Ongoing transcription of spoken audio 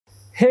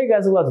Hey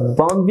guys, welcome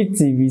to Bambi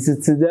TV. So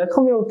today I'm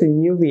coming out with a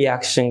new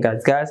reaction,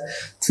 guys.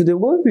 Today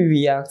we're going to be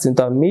reacting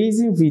to an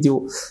amazing video.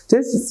 This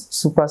is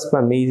super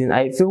amazing.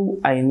 I feel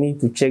I need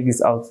to check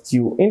this out to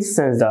you in the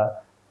sense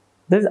that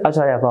this is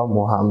actually about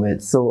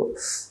Mohammed. So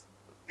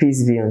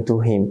peace be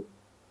unto him.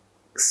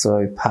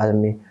 Sorry,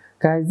 pardon me.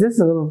 Guys, this is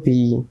going to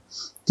be,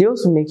 they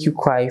also make you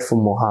cry for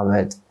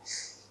Mohammed.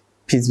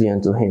 Peace be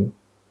unto him.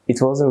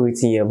 It wasn't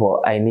written here,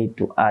 but I need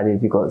to add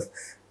it because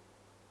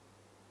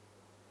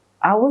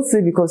I won't say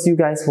because you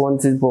guys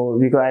want it, but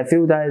because I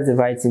feel that is the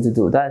right thing to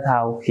do. That's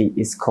how he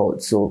is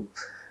called. So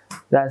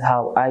that's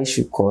how I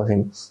should call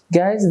him.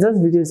 Guys, this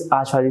video is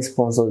actually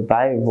sponsored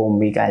by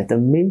ROMWE, guys. They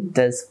made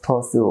this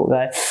possible,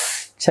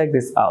 guys. Check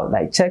this out.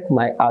 Like, check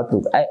my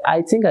outlook.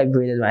 I think I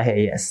braided my hair,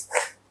 yes.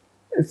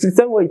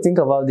 Tell me what you think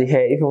about the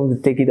hair. If you want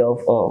to take it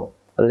off or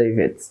leave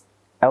it.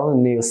 I want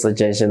to know your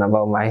suggestion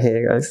about my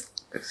hair, guys.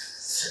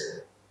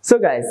 So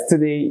guys,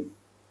 today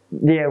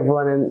they are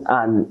running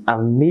an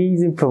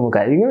amazing promo,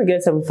 guys. You're gonna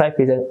get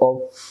 75%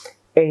 off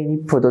any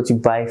product you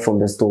buy from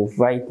the store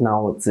right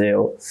now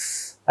till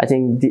I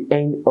think the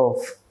end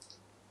of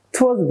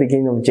towards the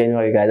beginning of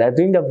January, guys. They're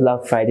doing the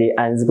Black Friday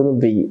and it's gonna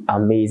be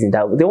amazing.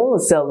 That they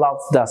want to sell out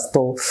that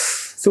store.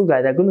 So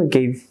guys, they're gonna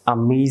give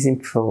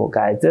amazing promo,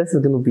 guys. This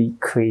is gonna be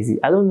crazy.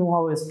 I don't know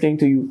how to explain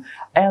to you.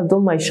 I have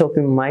done my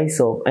shopping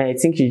myself and I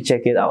think you should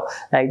check it out.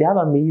 Like, they have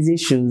amazing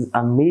shoes,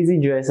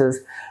 amazing dresses,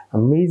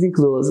 amazing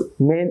clothes,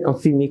 men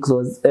and female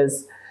clothes.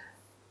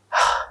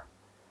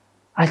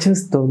 I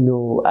just don't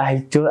know.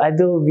 I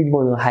don't really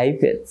want to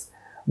hype it.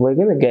 We're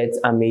gonna get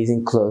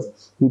amazing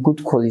clothes with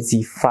good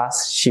quality,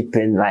 fast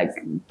shipping. Like,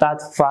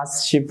 that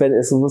fast shipping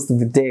is supposed to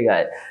be there,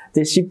 guys.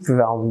 They ship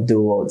around the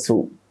world,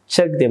 so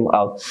check them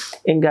out.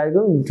 And guys,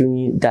 I'm gonna be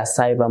doing that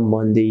Cyber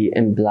Monday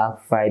and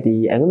Black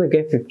Friday. I'm gonna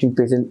get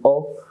 15%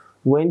 off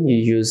when you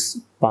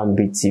use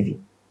Bambi TV.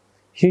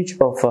 Huge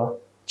offer.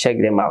 Check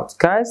them out,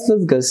 guys.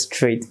 Let's go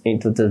straight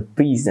into the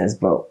business,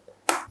 bro.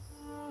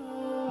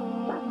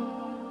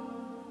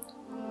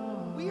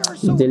 We are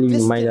so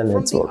distant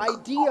from the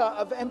idea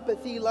of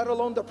empathy, let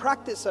alone the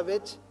practice of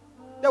it,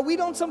 that we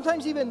don't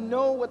sometimes even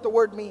know what the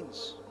word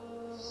means.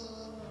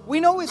 We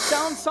know it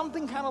sounds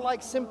something kind of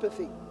like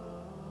sympathy.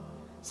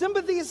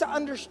 Sympathy is to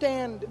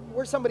understand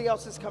where somebody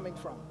else is coming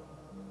from,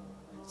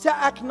 to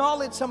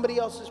acknowledge somebody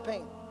else's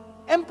pain.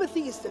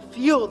 Empathy is to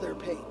feel their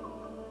pain.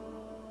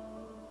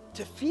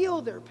 To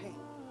feel their pain.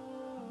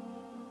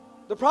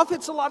 The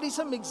Prophet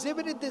ﷺ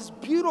exhibited this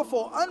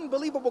beautiful,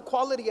 unbelievable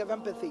quality of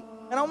empathy.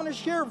 And I want to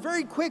share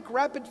very quick,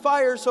 rapid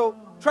fire, so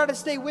try to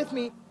stay with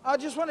me. I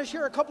just want to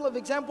share a couple of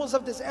examples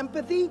of this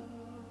empathy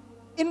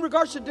in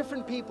regards to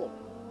different people.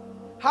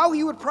 How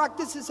he would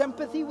practice his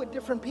empathy with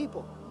different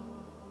people.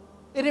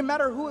 It didn't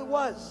matter who it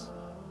was.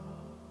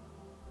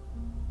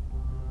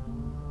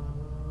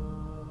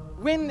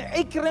 When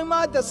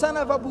Ikrimah, the son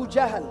of Abu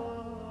Jahl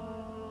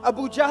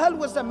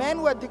was the man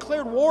who had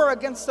declared war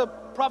against the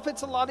Prophet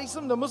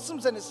ﷺ, the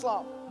Muslims and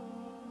Islam.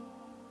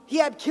 He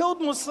had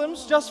killed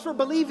Muslims just for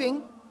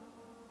believing.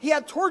 He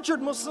had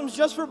tortured Muslims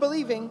just for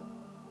believing.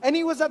 And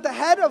he was at the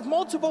head of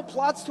multiple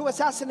plots to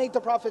assassinate the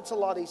Prophet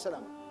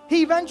ﷺ.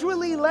 He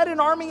eventually led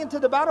an army into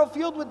the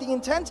battlefield with the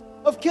intent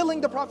of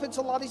killing the Prophet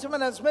ﷺ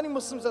and as many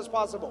Muslims as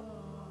possible.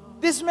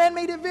 This man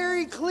made it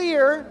very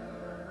clear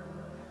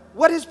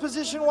what his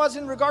position was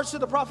in regards to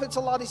the Prophet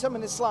ﷺ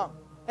and Islam.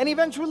 And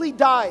eventually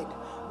died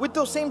with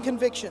those same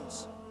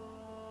convictions.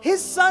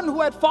 His son,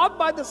 who had fought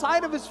by the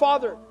side of his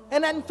father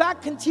and in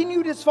fact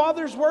continued his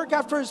father's work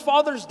after his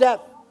father's death,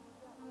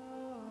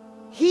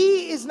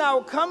 he is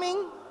now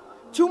coming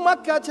to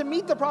Mecca to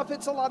meet the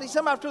Prophet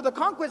ﷺ after the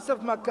conquest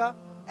of Mecca.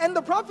 And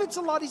the Prophet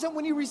ﷺ,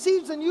 when he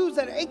receives the news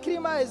that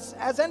Ikrimah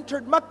has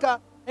entered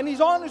Mecca and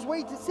he's on his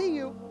way to see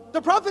you,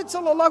 the Prophet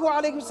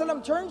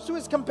ﷺ turns to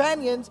his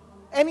companions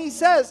and he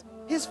says,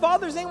 his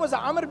father's name was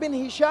Amr bin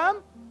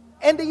Hisham,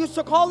 and they used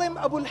to call him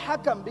Abu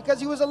al-Hakam because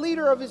he was a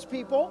leader of his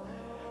people.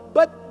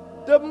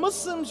 But the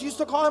Muslims used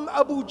to call him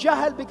Abu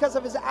Jahl because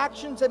of his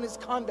actions and his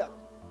conduct.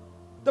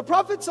 The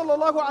Prophet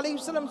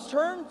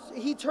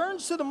ﷺ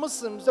turns to the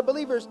Muslims, the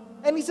believers,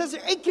 and he says,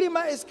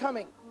 Ikrimah is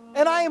coming.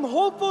 And I am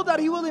hopeful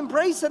that he will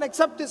embrace and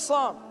accept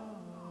Islam.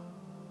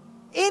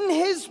 In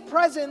his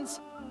presence,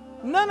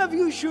 none of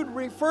you should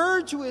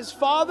refer to his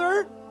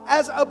father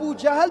as Abu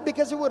Jahl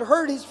because it would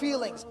hurt his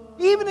feelings.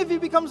 Even if he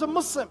becomes a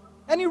Muslim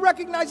and he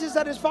recognizes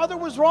that his father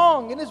was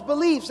wrong in his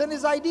beliefs and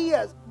his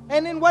ideas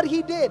and in what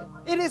he did,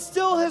 it is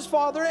still his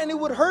father and it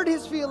would hurt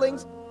his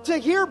feelings to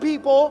hear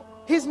people,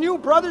 his new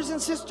brothers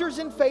and sisters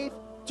in faith,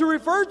 to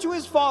refer to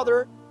his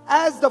father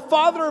as the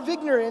father of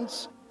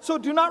ignorance. So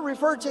do not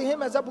refer to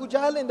him as Abu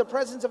Jahl in the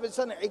presence of his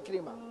son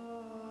Ikrimah.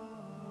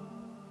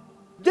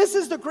 This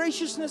is the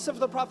graciousness of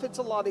the Prophet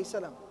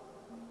ﷺ.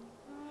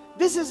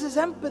 This is his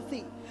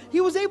empathy.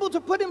 He was able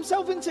to put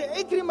himself into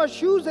Ikrimah's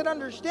shoes and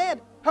understand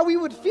how he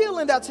would feel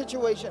in that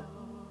situation.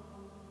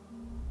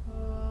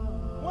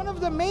 One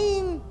of the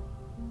main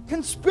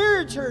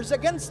conspirators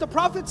against the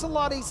Prophet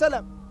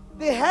ﷺ,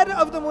 the head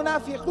of the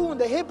munafiqun,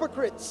 the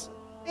hypocrites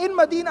in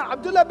Medina,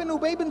 Abdullah bin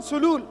Ubay bin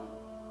Sulul,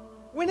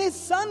 When his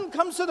son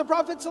comes to the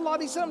Prophet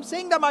ﷺ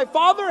saying that my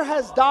father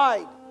has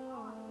died,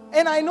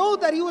 and I know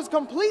that he was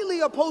completely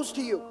opposed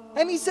to you,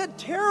 and he said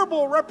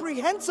terrible,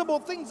 reprehensible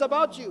things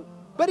about you,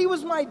 but he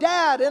was my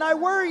dad and I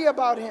worry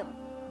about him.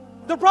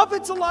 The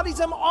Prophet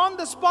ﷺ on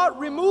the spot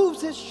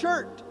removes his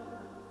shirt,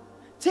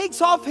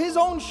 takes off his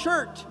own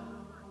shirt,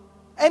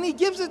 and he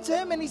gives it to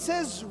him and he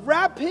says,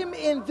 wrap him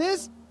in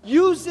this,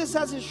 use this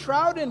as his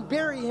shroud and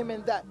bury him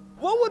in that.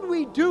 What would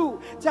we do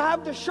to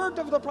have the shirt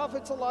of the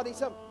Prophet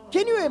ﷺ?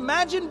 Can you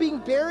imagine being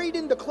buried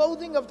in the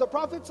clothing of the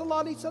Prophet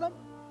ﷺ?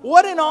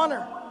 What an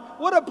honor,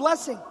 what a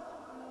blessing.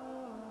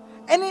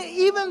 And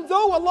even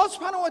though Allah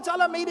subhanahu wa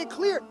ta'ala made it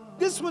clear,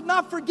 this would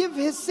not forgive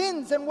his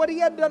sins and what he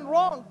had done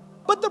wrong.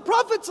 But the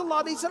Prophet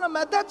ﷺ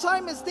at that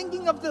time is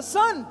thinking of the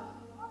son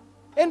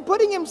and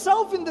putting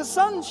himself in the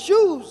son's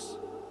shoes.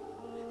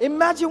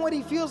 Imagine what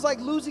he feels like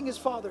losing his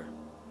father.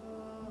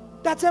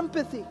 That's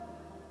empathy.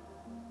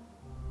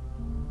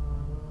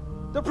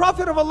 The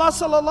Prophet of Allah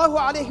sallallahu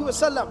alaihi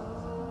wasallam,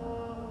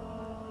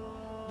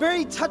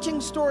 very touching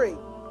story.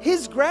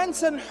 His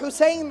grandson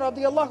Hussein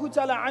radiallahu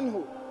ta'ala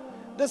anhu,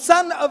 the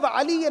son of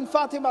Ali and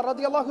Fatima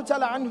radiallahu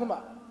ta'ala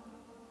anhuma.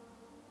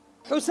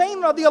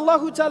 Hussein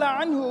radiallahu ta'ala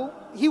anhu,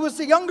 he was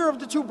the younger of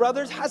the two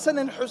brothers, Hassan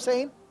and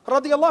Hussein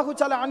radiallahu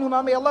ta'ala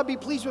anhuma. May Allah be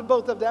pleased with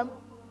both of them.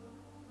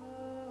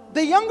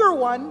 The younger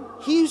one,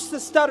 he used to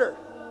stutter.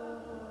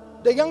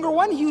 The younger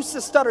one, he used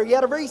to stutter. He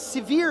had a very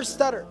severe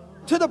stutter,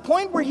 to the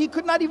point where he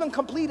could not even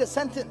complete a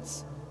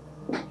sentence.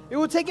 It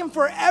would take him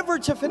forever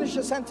to finish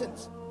a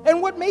sentence.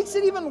 And what makes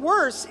it even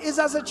worse is,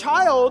 as a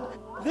child,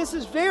 this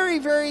is very,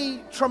 very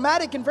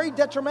traumatic and very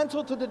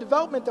detrimental to the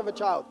development of a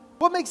child.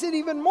 What makes it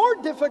even more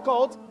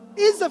difficult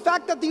is the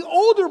fact that the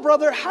older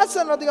brother,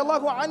 Hassan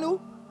radiallahu anhu,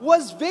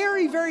 was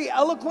very, very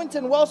eloquent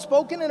and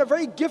well-spoken and a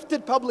very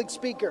gifted public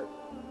speaker.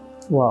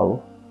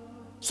 Wow.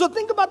 So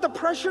think about the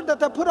pressure that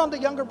put on the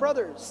younger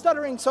brother,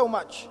 stuttering so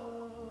much.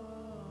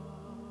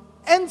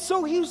 And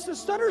so he used to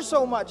stutter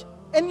so much.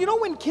 And you know,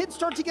 when kids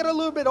start to get a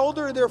little bit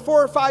older, they're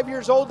 4 or 5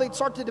 years old, they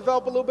start to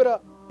develop a little bit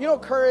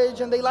of,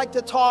 courage, and they like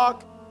to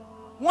talk.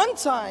 One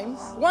time,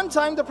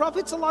 the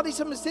Prophet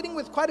ﷺ is sitting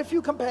with quite a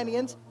few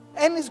companions,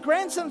 and his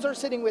grandsons are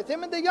sitting with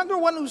him, and the younger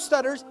one who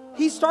stutters,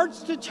 he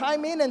starts to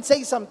chime in and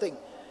say something.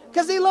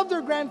 Because they love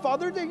their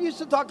grandfather, they're used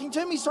to talking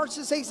to him, he starts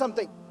to say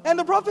something. And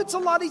the Prophet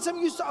ﷺ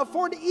used to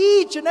afford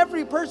each and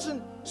every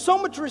person so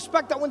much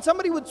respect that when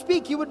somebody would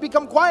speak, he would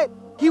become quiet.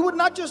 He would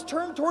not just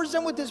turn towards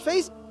them with his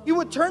face, he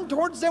would turn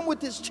towards them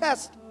with his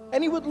chest,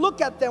 and he would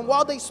look at them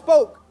while they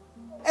spoke.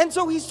 And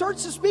so he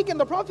starts to speak, and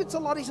the Prophet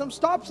ﷺ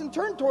stops and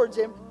turns towards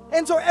him.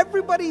 And so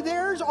everybody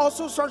there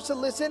also starts to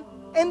listen,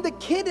 and the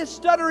kid is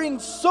stuttering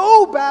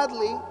so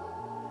badly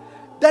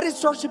that it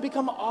starts to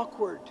become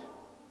awkward.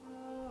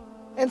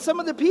 And some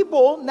of the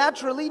people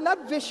naturally,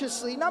 not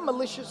viciously, not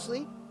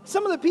maliciously,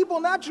 some of the people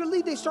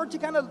naturally, they start to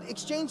kind of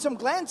exchange some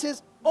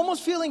glances,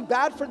 almost feeling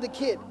bad for the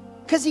kid,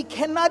 because he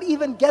cannot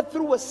even get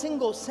through a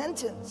single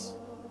sentence.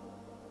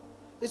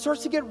 It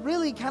starts to get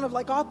really kind of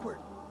like awkward.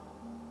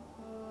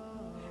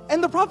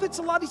 And the Prophet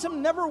ﷺ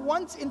never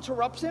once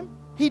interrupts him.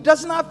 He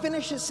does not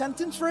finish his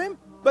sentence for him.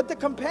 But the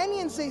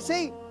companions, they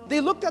say, they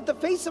looked at the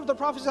face of the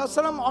Prophet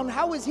ﷺ on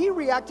how is he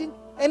reacting,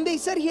 and they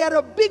said he had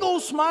a big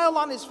old smile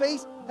on his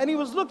face, and he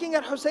was looking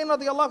at Hussein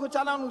radiallahu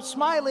ta'ala anhu,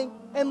 smiling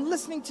and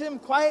listening to him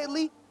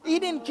quietly. He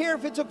didn't care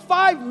if it took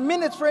 5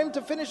 minutes for him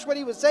to finish what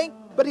he was saying,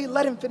 but he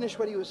let him finish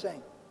what he was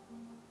saying.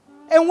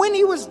 And when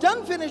he was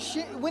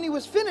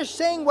finished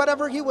saying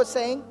whatever he was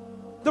saying,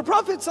 the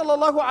Prophet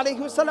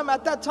ﷺ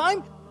at that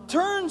time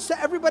turns to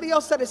everybody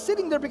else that is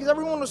sitting there, because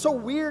everyone was so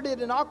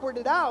weirded and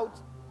awkwarded out.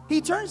 He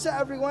turns to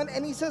everyone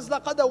and he says,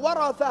 لَقَدْ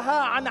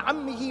وَرَثَهَا عَنْ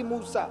عَمِّهِ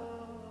مُوسَى.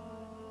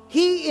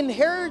 He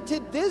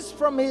inherited this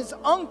from his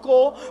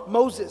uncle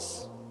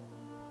Moses.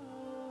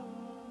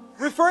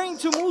 Referring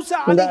to Musa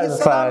alayhi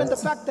salam and the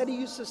fact that he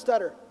used to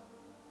stutter.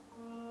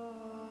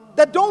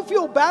 That don't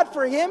feel bad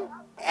for him,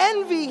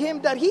 envy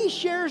him that he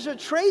shares a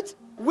trait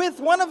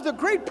with one of the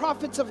great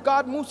prophets of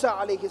God, Musa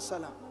alayhi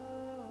salam.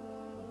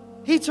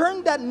 He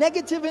turned that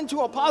negative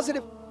into a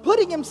positive,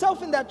 putting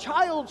himself in that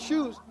child's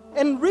shoes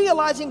and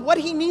realizing what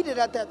he needed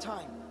at that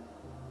time.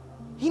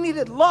 He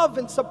needed love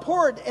and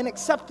support and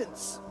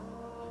acceptance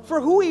for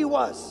who he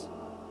was,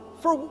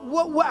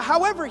 for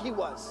however he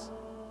was.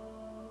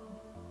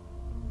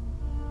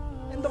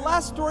 And the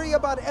last story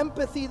about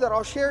empathy that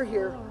I'll share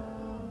here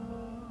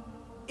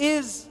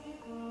is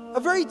a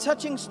very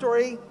touching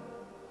story.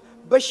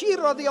 Bashir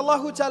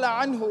radiallahu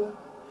ta'ala anhu,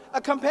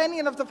 a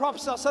companion of the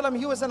Prophet ﷺ,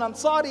 he was an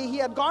Ansari. He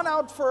had gone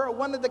out for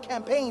one of the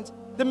campaigns,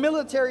 the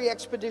military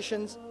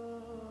expeditions.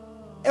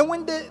 And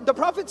when the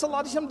Prophet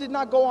ﷺ did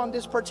not go on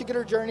this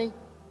particular journey,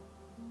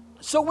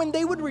 so when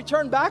they would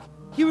return back,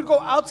 he would go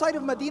outside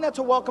of Medina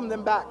to welcome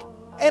them back.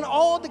 And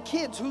all the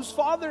kids whose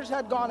fathers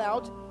had gone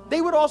out,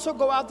 they would also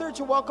go out there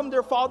to welcome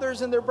their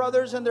fathers and their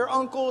brothers and their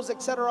uncles,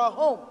 etc.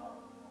 home.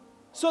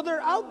 So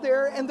they're out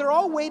there and they're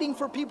all waiting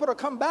for people to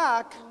come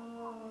back.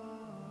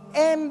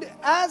 And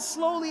as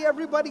slowly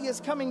everybody is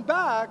coming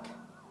back,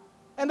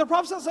 and the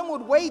Prophet ﷺ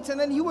would wait, and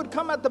then he would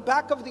come at the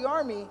back of the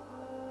army,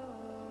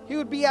 He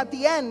would be at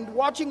the end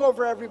watching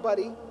over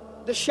everybody,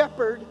 the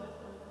shepherd.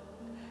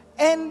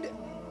 And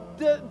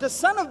the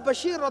son of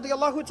Bashir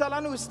radiallahu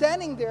ta'ala who is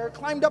standing there,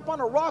 climbed up on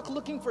a rock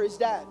looking for his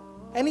dad.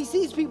 And he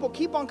sees people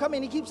keep on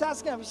coming. He keeps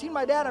asking, have you seen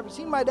my dad? Have you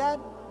seen my dad?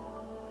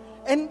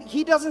 And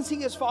he doesn't see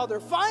his father.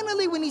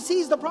 Finally, when he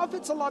sees the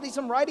Prophet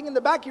ﷺ riding in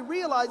the back, he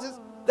realizes,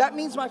 that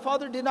means my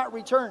father did not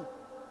return.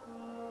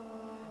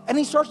 And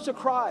he starts to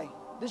cry.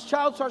 This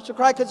child starts to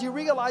cry because he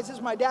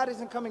realizes my dad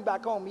isn't coming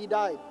back home. He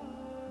died.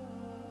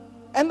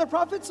 And the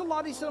Prophet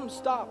ﷺ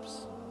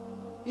stops.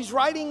 He's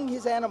riding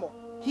his animal.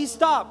 He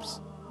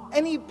stops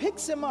and he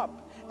picks him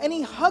up and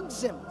he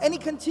hugs him and he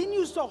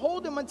continues to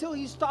hold him until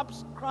he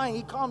stops crying.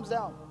 He calms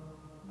down.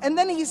 And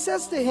then he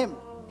says to him,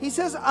 he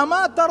says,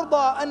 أَمَا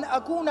تَرْضَى أَنْ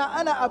أَكُونَ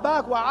أَنَا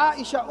أَبَاكَ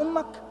وَعَائِشَ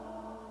أُمَّكَ.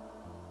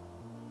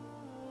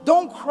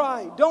 Don't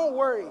cry, don't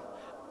worry.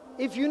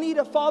 If you need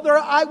a father,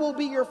 I will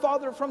be your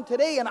father from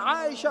today, and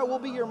Aisha will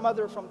be your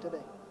mother from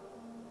today.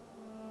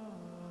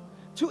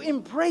 To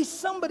embrace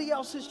somebody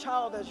else's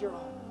child as your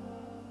own.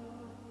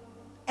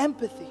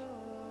 Empathy.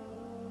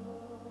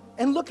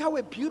 And look how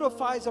it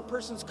beautifies a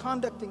person's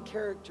conduct and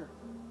character.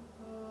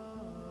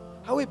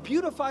 How it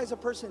beautifies a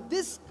person.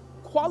 This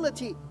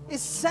quality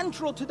is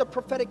central to the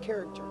prophetic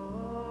character.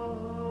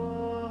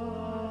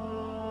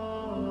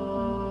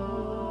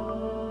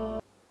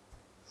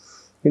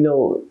 You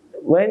know,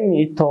 when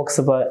it talks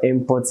about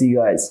empathy,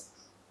 guys,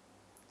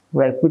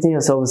 like putting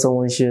yourself in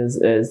someone's shoes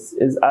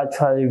is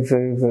actually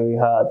very, very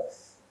hard.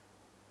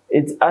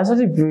 It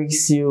actually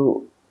breaks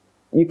you.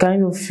 You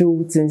kind of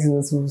feel things you're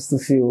not supposed to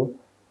feel.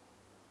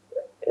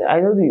 I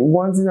know the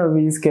one thing I'm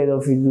really scared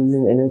of is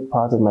losing any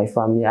part of my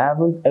family. I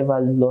haven't ever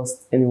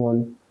lost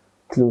anyone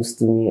close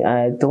to me.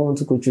 I don't want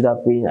to go through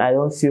that pain. I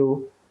don't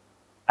feel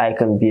I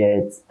can bear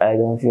it. I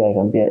don't feel I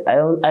can bear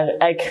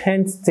it. I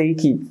can't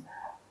take it.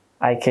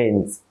 I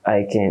can't.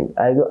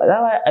 That's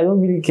why I don't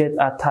really get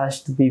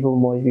attached to people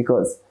much,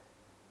 because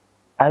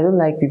I don't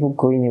like people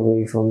going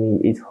away from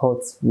me. It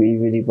hurts really,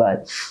 really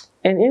bad.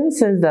 And in the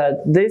sense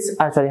that this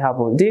actually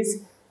happened,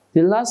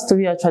 the last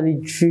story actually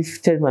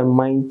drifted my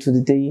mind to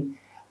the day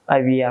I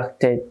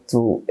reacted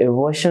to a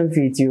Russian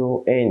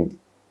video, and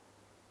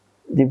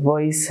the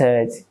boy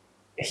said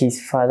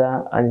his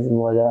father and his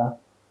mother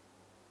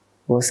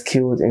was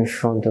killed in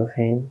front of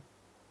him.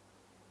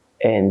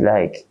 And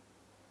like,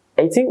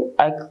 I think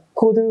I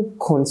couldn't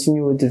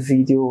continue with the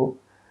video.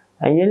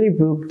 I nearly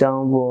broke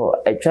down,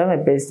 but I tried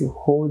my best to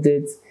hold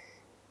it.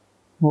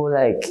 But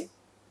like,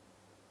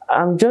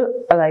 I'm just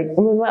like,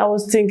 I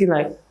was thinking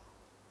like,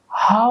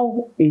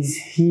 how is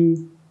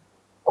he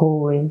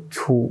going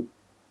to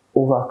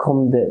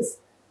overcome this?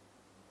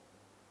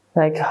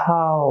 Like,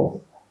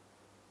 how?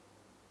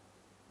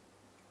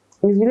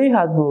 It's really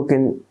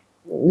heartbroken.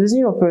 Losing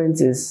your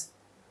parents is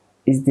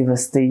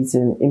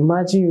devastating.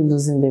 Imagine you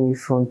losing them in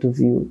front of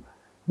you.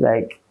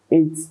 Like,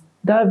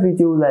 that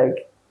video,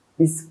 like,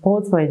 it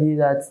spoiled my day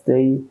that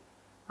day,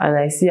 and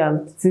I see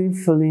I'm still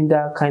feeling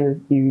that kind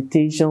of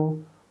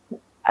irritation.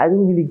 I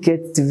don't really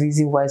get the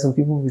reason why some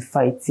people will be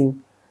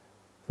fighting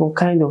some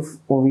kind of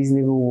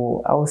unreasonable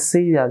war. I will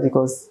say that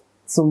because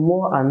some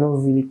war are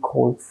not really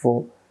called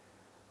for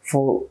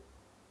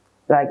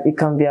like, it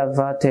can be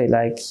averted.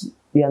 Like,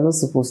 you are not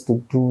supposed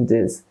to do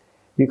this.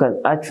 You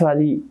can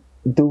actually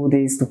do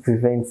this to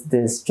prevent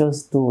this.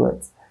 Just do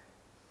it.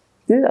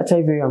 This is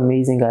actually very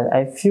amazing, guys.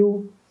 I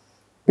feel,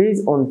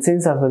 based on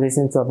things I've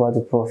listened to about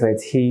the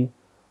Prophet, he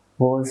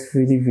was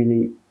really,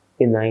 really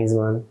a nice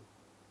man.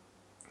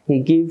 He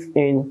gave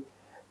in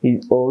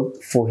his all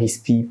for his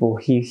people.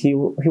 He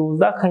was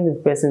that kind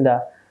of person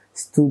that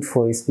stood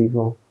for his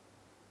people.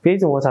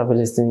 Based on what I've been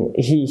listening,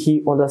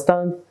 he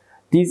understands,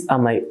 these are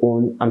my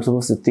own, I'm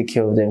supposed to take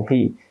care of them.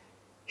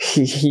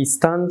 He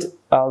stand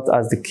out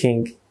as the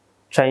king,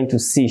 trying to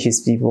see his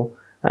people.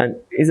 And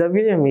it's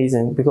really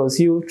amazing, because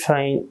you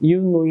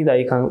knowing that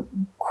you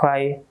can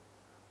cry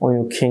on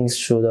your king's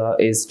shoulder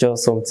is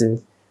just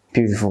something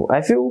beautiful.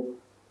 I feel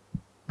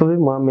Prophet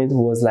Muhammad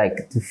was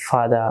like the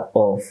father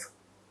of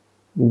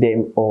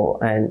them all,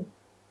 and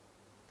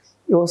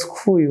it was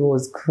cool, it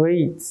was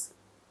great.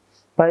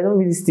 But I don't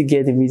really still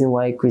get the reason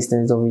why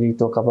Christians don't really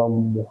talk about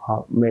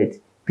Muhammad,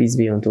 peace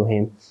be unto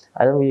him.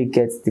 I don't really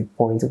get the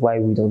point why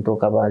we don't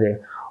talk about it,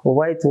 or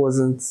why it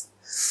wasn't.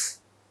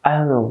 I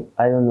don't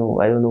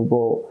know,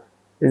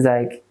 but it's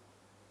like,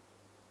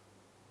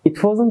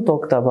 it wasn't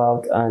talked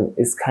about, and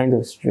it's kind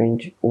of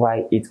strange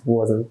why it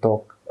wasn't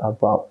talked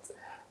about.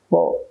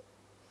 But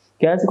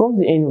guys, to come to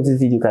the end of this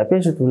video, guys,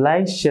 make sure to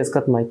like, share,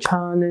 subscribe to my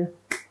channel.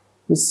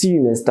 We'll see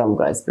you next time,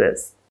 guys.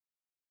 Bless.